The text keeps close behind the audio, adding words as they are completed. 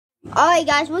Alright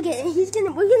guys, we're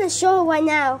gonna show her right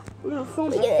now. We're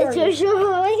gonna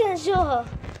show her.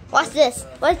 Watch this.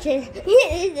 Watch this.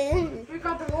 We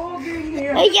got the whole game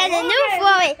here. We got a new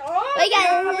Floyd. We got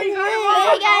a new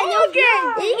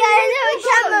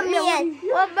cameraman.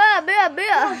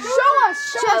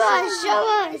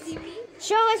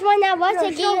 Show us right now. What's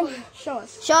the game? Show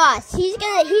us. Show us. He's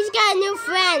got a new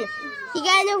friend. He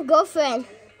got a new girlfriend.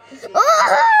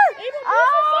 Oh!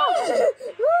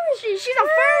 She's a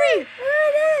furry.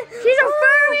 She's a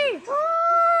furry.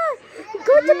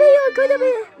 Go to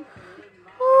bed.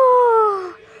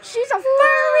 Oh, she's a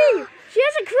furry. She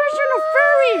has a crush on a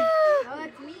furry. Oh,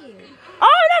 that's me.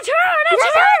 Oh, that's her.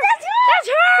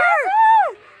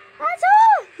 That's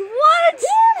her. What?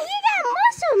 Damn, he got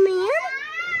muscle, man.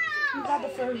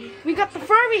 We got the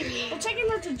furry. We're taking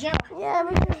her to jail. Yeah,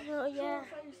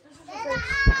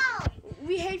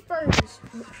 We hate furries.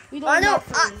 We don't Oh no, like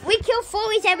furries. we kill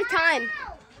furries every time.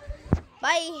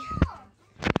 Bye.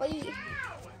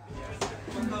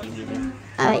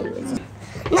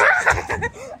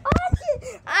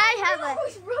 I have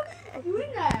Who's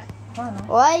doing that?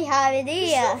 an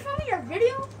idea. Is this your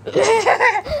video?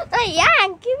 Oh yeah,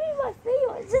 give me my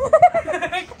face.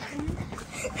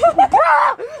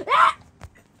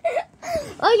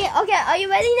 Okay, are you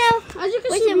ready now? As you can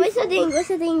What's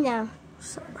see, the thing now?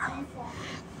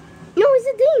 No, what's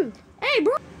the thing? Hey,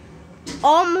 bro.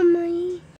 Oh, my.